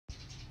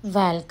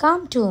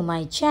Welcome to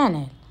my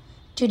channel.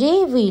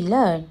 Today we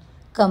learn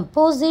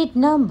composite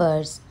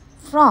numbers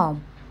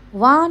from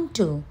 1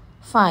 to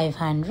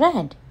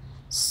 500.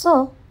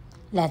 So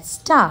let's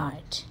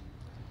start.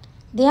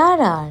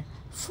 There are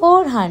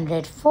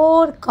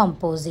 404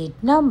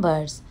 composite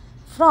numbers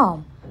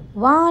from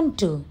 1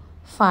 to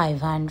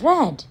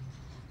 500.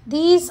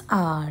 These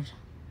are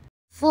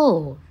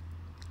 4,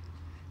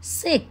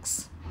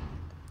 6,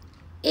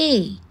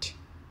 8,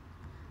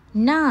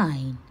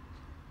 9,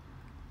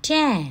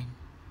 10,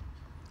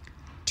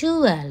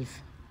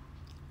 12,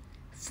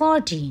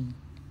 14,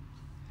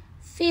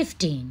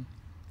 15,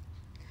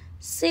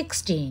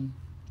 16,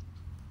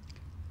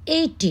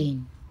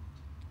 18,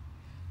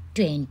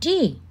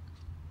 20,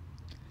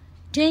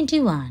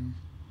 21,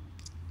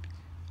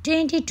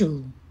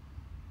 22,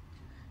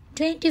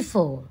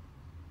 24,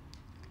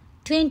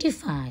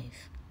 25,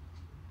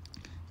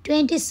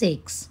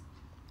 26,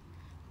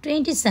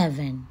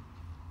 27,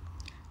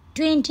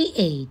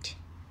 28,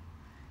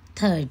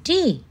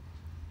 30,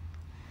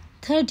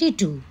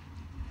 32,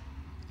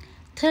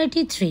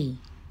 33,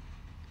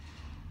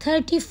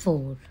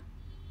 34,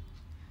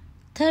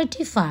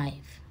 35,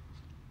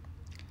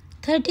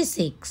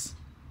 36,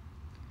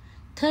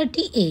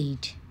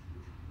 38,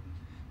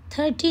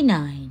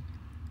 39,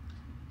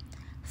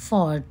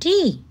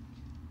 40,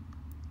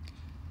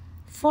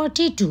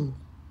 42,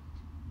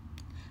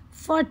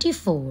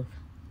 44,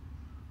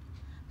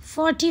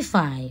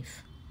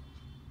 45,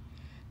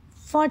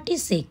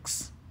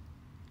 46,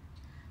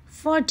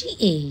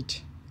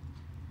 48,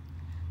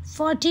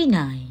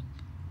 49,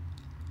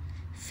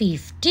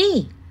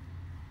 50,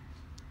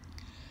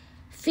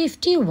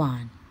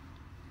 51,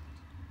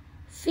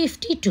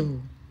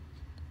 52,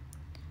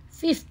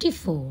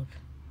 54,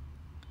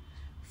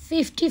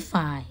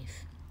 55,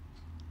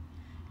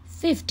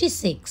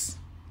 56,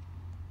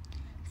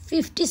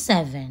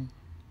 57,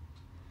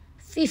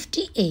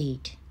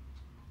 58,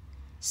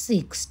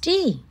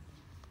 60,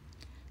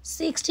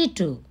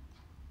 62,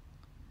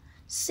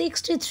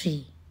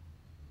 63,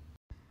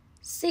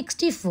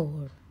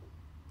 64,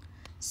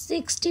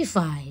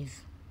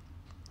 65,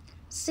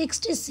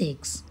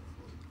 66,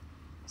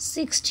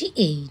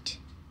 68,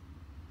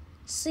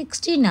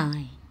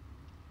 69,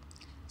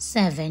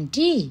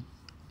 70,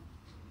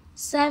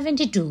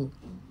 72,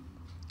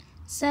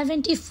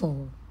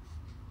 74,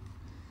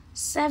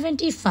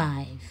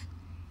 75,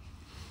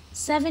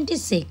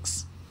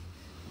 76,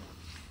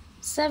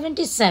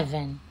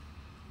 77,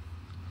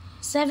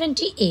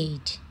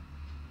 78,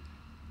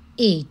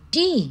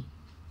 80,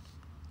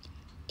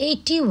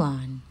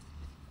 81,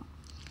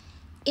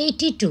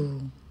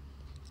 82,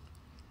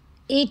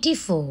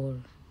 84,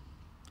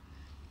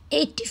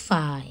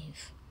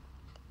 85,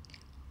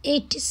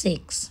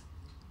 86,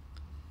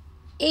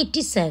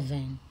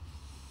 87,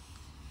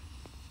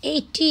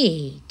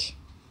 88,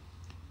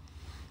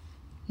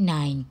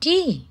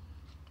 90,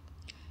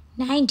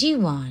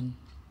 91,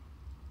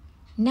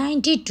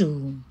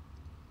 92,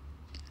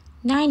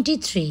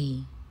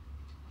 93,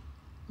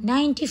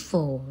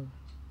 94,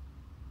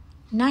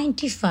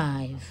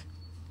 95,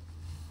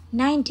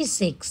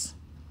 96,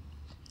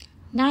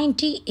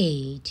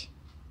 98,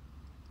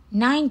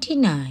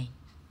 99,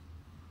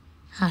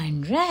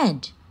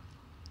 100,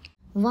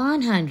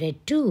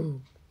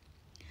 102,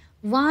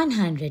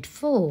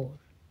 104,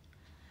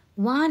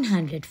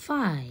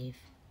 105,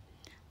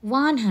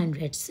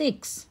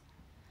 106,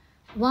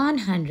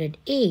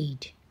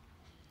 108,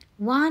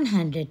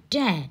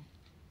 110,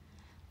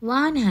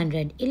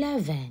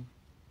 111,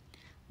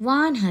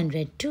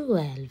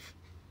 112,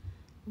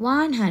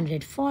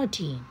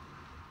 114,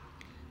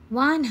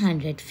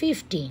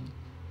 115,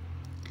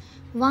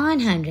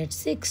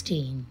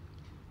 116,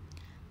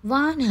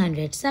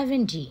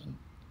 117,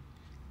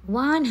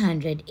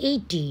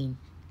 118,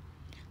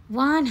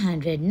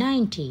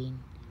 119,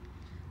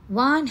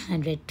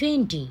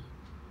 120,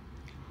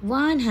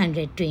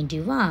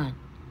 121,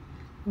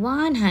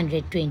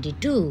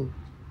 122,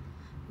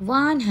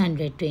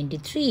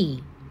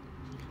 123,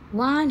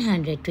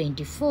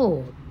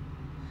 124,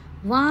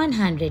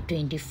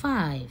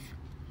 125,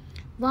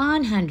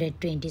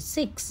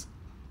 126,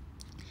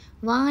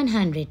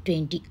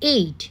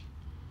 128,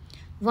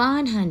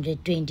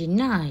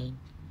 129,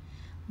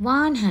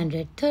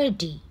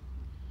 130,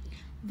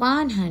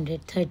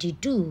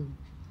 132,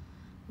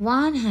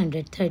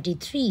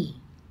 133,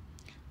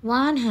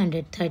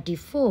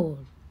 134,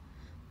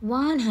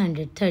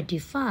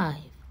 135,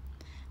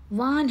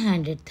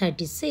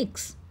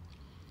 136,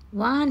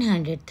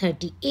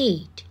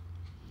 138,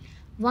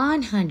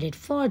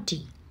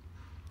 140,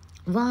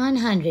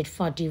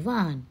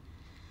 141,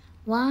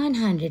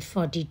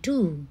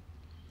 142,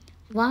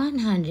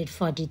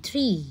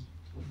 143,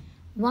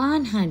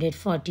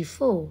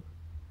 144,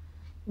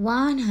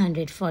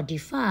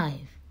 145,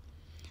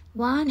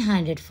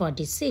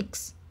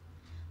 146,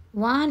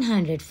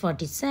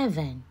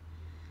 147,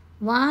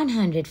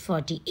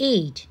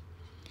 148,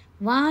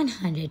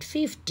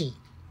 150,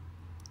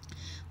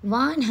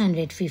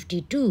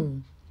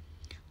 152,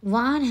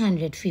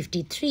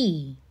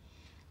 153,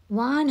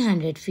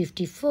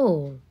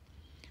 154,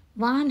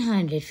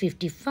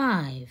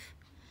 155,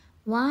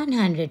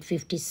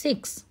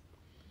 156,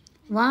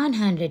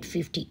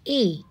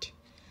 158,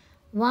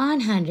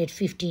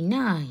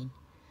 159,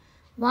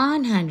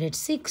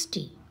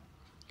 160,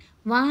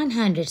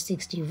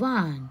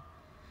 161,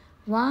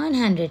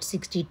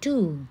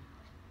 162,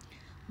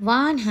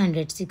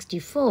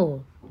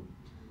 164,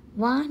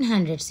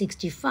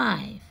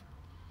 165,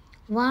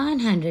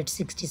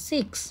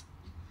 166,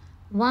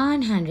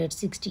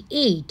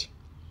 168,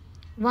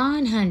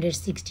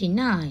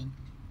 169,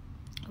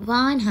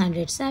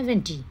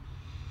 170,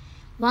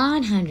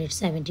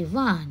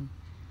 171,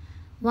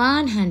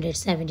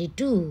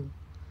 172,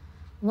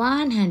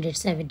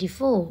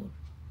 174,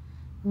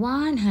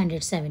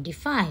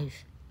 175,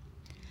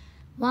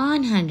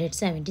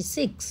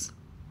 176,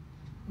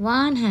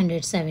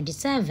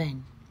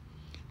 177,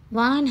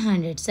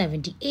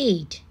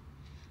 178,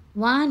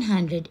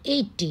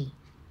 180,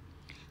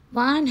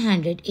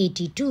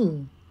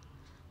 182,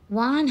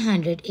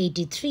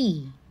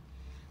 183,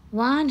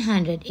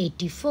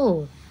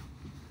 184,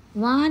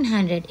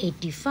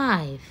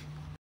 185,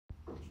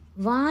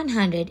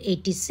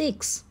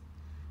 186,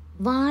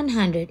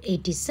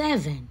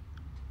 187,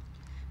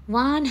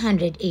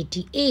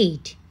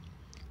 188,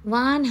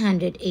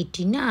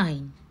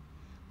 189,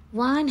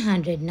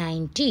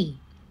 190,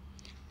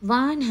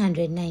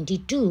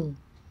 192,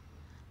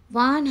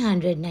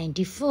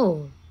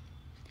 194,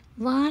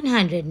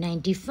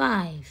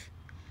 195,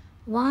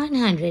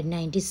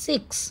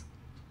 196,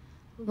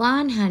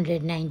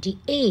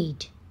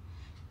 198,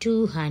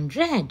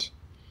 200,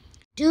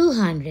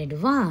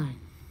 201,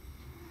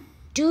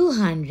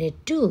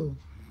 202,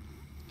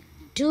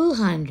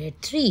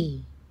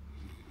 203,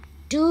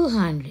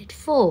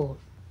 204,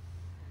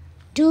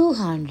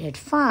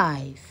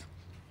 205,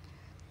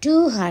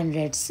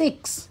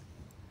 206,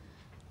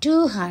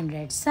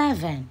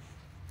 207,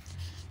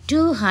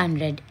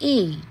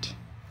 208,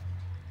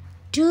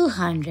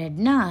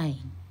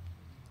 209,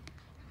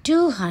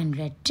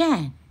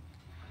 210,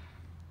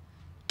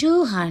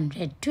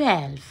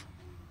 212,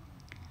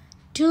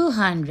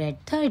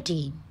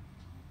 213,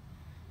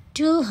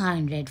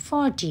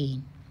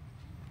 214,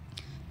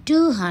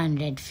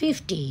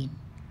 215,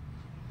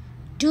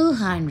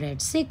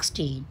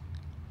 216,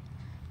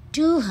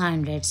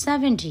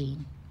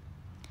 217,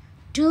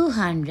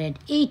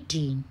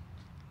 218,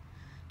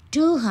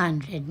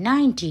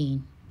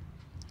 219,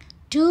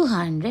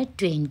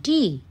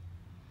 220,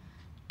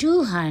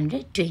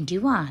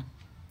 221,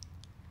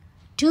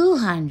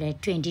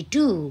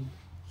 222,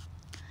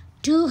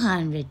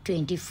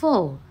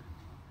 224,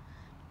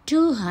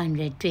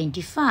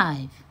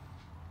 225,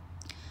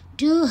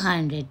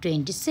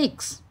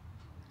 226,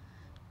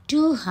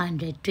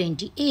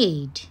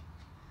 228,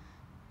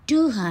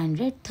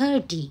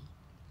 230,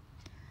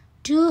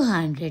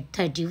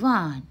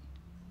 231,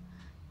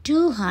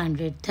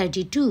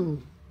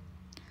 232,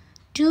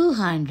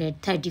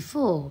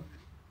 234,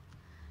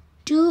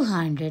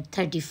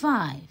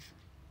 235,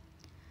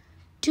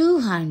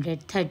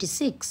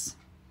 236,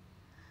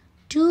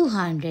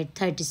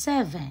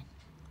 237,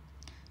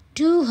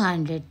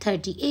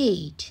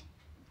 238,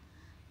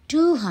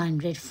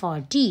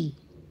 240,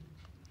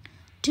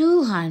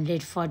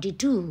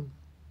 242,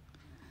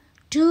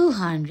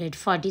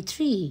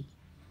 243,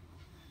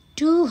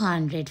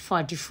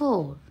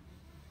 244,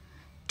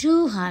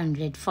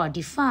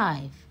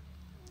 245,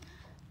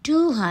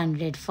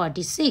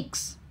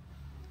 246,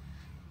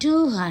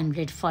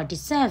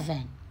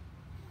 247,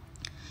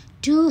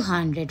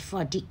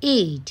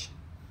 248,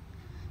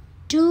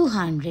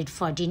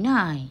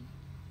 249,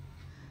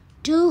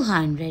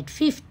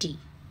 250,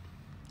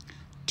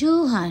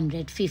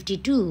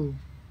 252,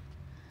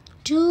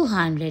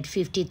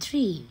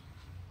 253,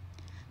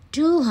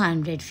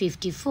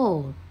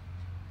 254,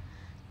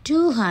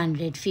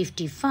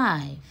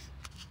 255,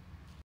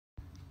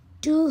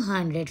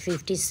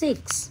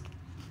 256,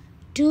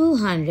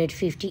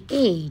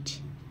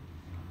 258,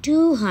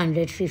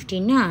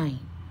 259,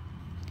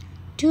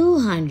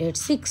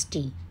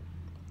 260,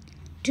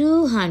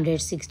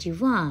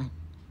 261,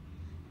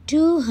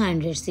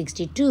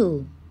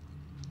 262,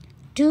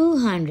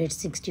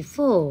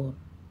 264,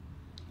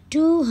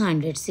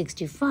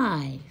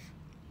 265,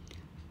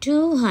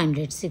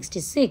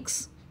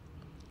 266,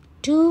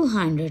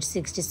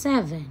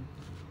 267,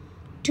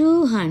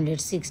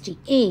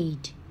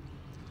 268,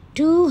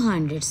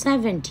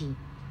 270,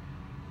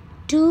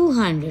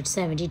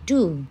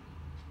 272,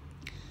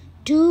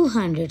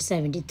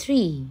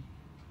 273,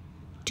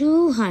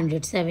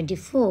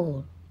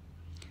 274,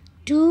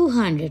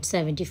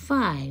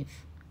 275,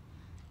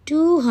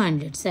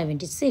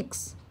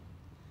 276,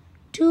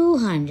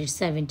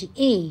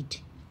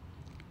 278,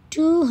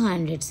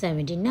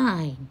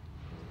 279,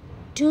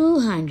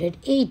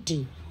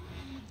 280,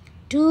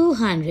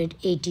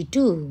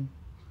 282,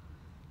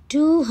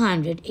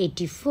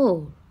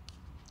 284,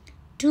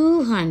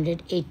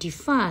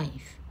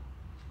 285,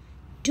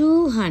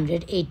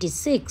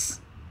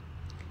 286,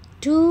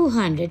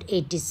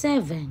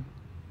 287,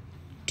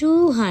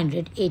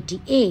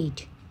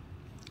 288,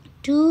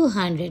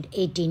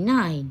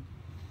 289,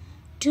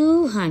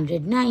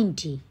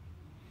 290,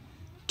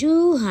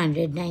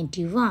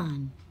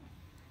 291,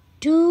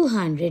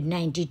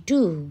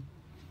 292,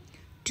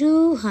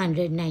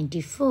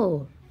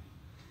 294,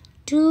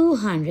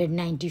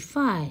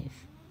 295,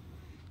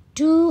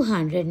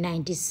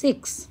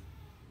 296,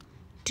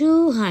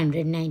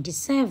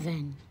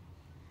 297,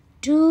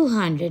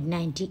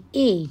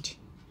 298,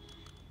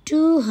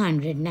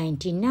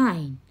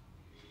 299,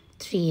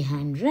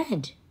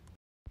 300,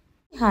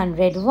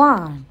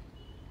 301,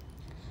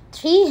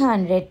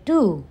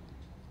 302,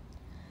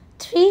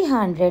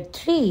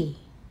 303,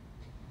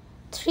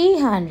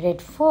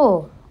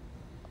 304,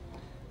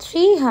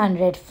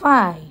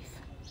 305,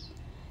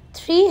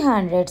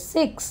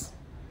 306,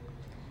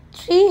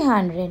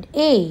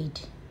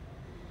 308,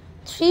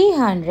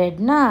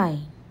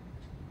 309,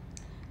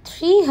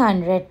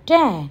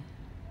 310,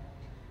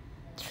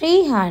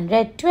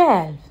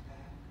 312,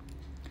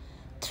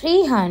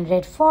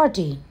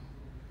 314,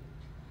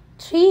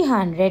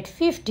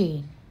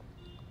 315,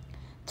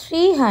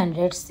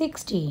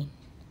 316,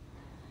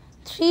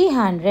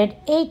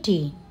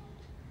 318,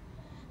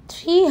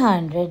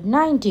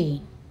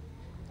 319,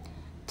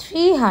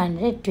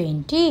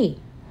 320,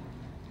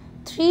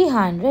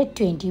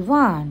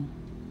 321,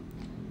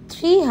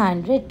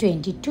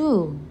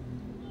 322,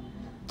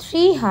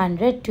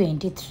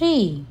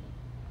 323,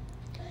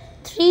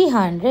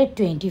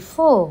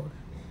 324,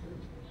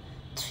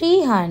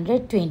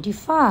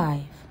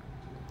 325,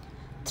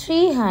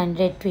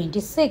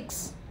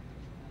 326,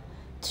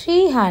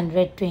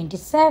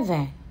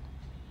 327,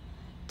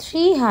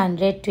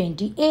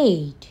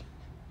 328,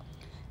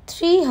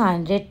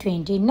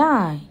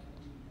 329,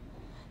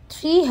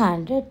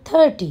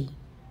 330,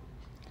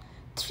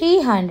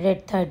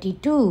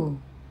 332,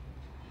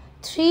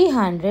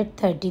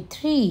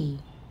 333,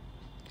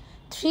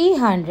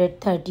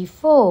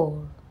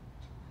 334,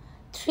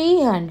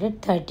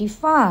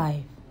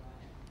 335,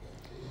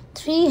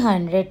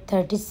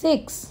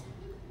 336,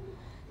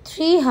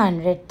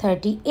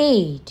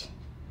 338,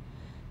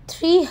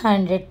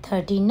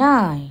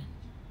 339,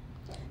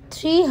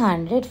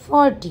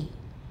 340,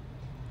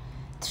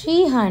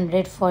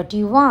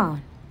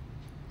 341,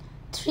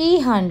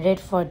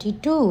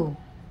 342,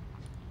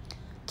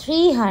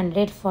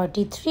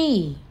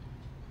 343,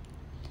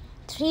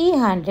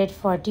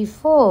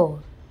 344,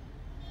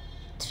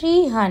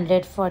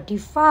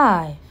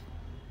 345,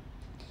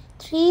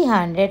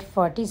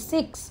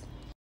 346,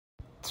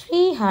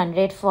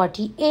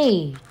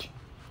 348,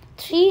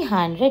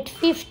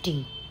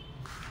 350,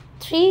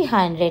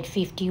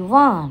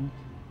 351,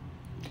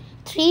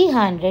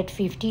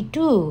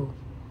 352,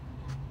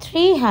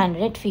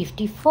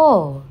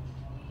 354,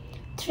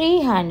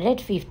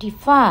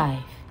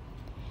 355,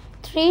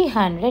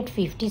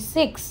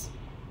 356,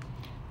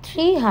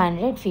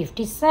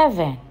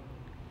 357,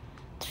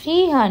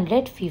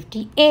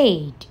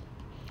 358,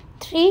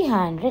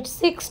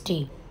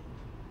 360,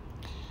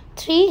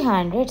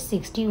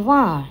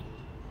 361,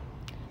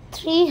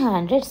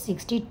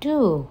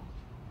 362,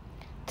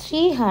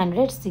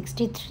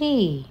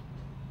 363,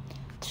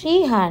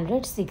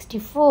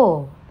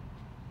 364,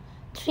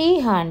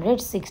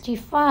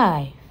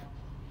 365,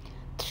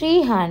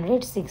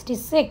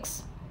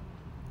 366,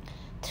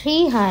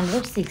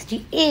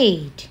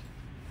 368,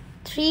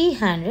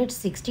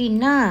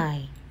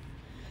 369,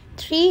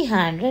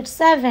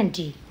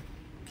 370,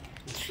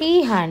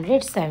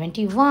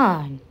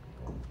 371,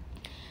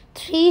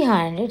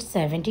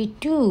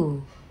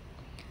 372,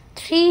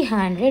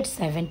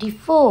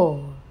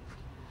 374,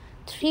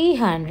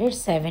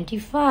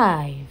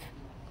 375,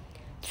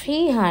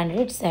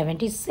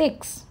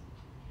 376,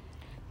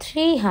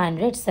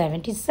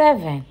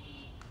 377,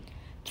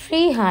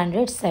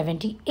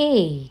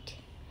 378,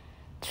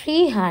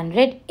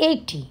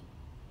 380,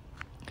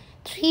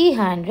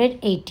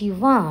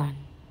 381,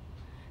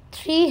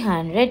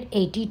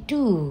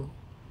 382,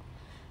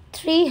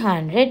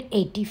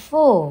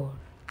 384,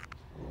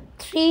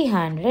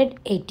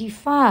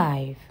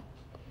 385,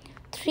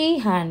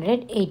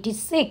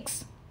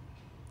 386,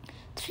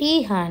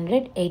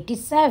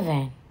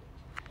 387,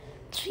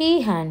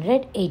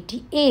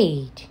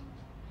 388,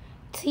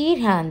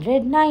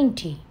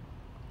 390,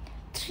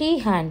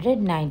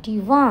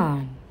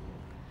 391,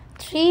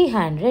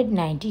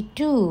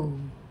 392,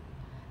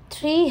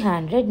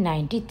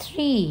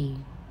 393,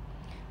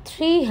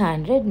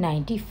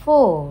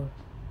 394,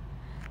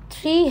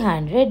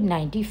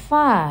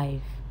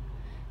 395,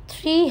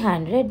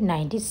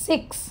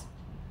 396,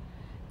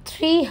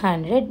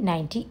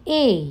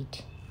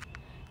 398,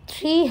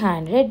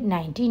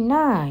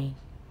 399,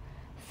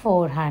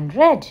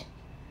 400,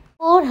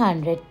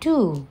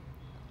 402,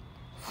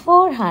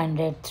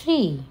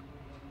 403,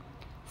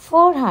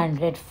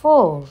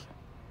 404,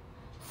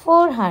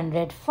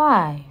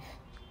 405,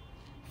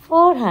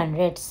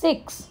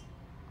 406,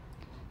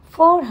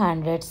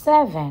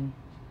 407,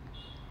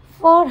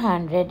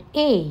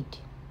 408,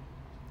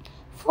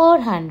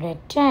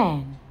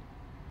 410,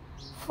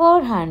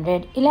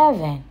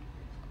 411,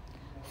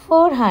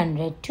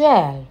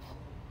 412,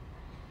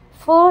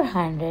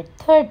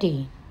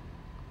 413,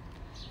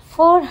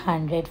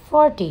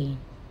 414,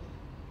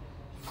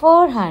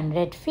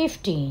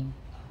 415,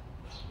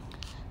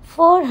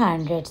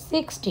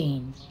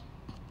 416,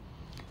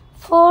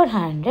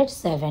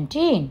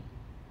 417,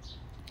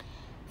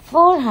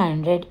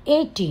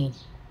 418,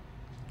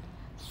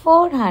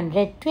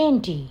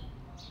 420,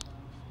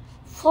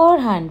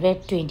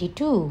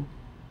 422,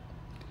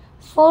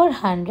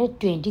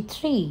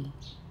 423,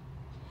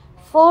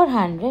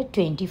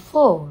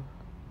 424,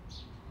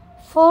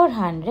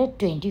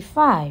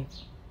 425,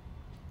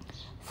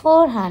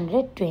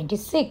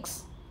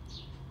 426,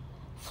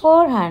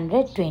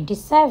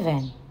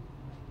 427,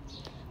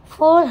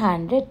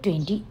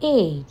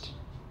 428,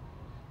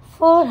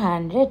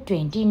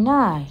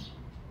 429,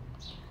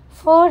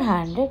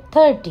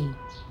 430,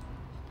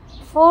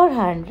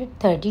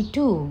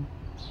 432,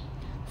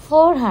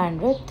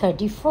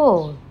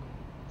 434,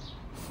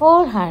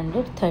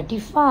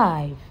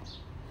 435,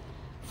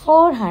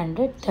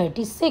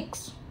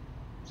 436,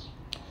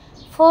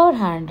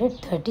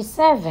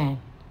 437,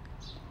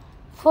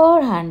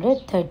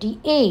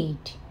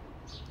 438,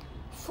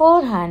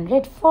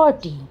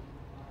 440,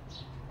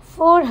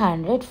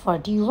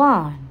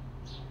 441,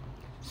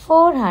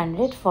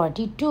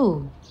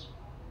 442,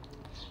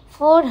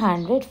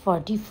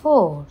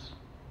 444,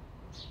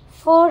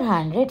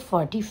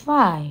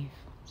 445,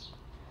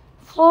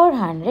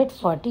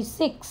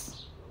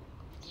 446,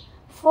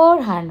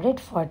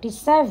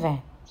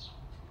 447,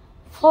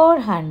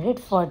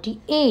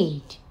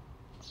 448,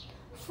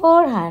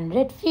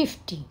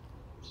 450,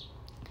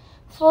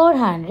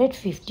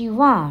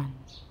 451,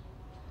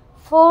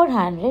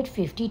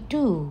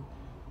 452,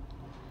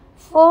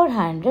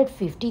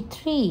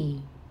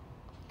 453,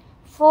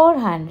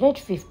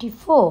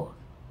 454,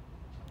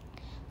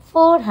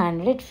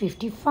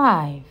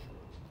 455,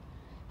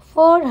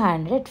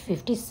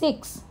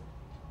 456,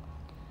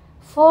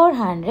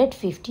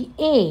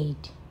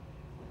 458,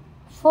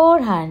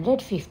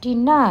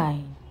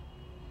 459,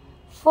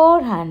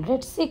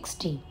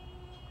 460,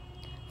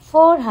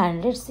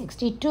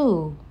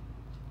 462,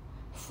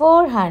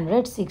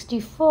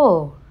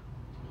 464,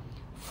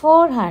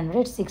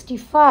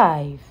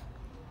 465,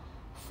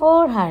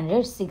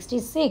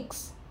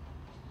 466,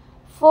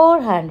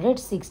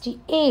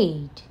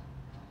 468,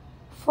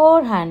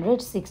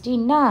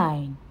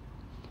 469,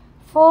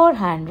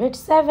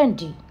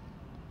 470,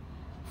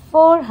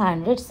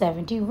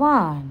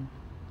 471,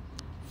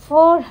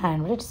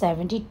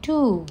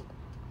 472,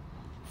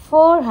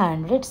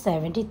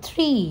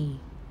 473,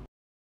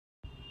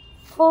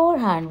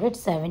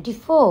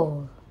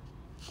 474,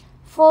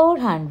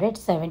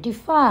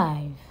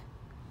 475,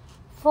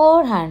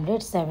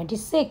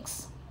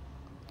 476,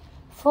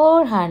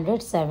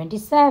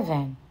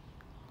 477,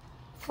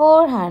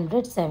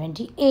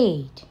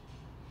 478,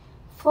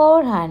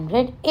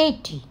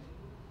 480,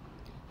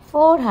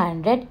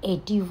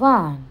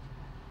 481,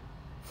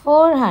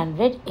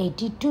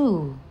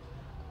 482,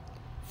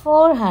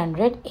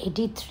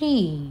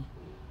 483,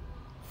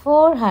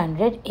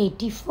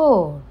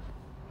 484,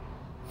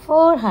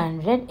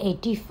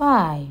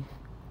 485,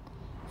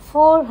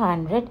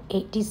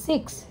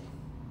 486,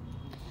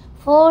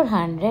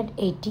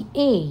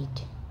 488,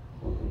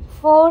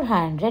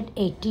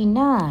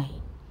 489,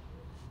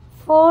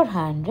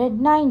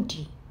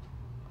 490,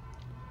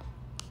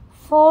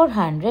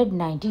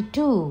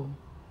 492,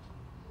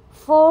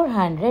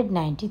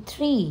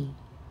 493,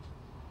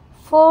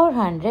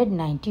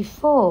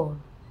 494,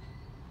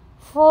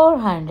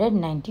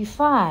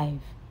 495,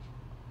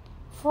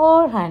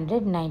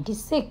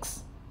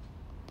 496,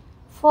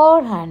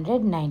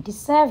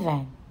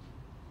 497,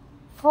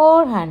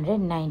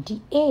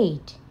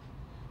 498,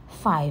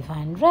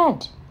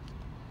 500.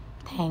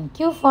 Thank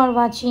you for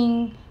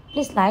watching.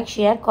 Please like,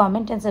 share,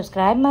 comment and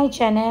subscribe my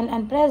channel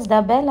and press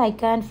the bell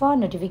icon for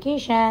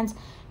notifications.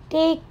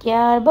 Take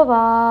care.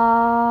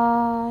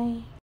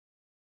 Bye-bye.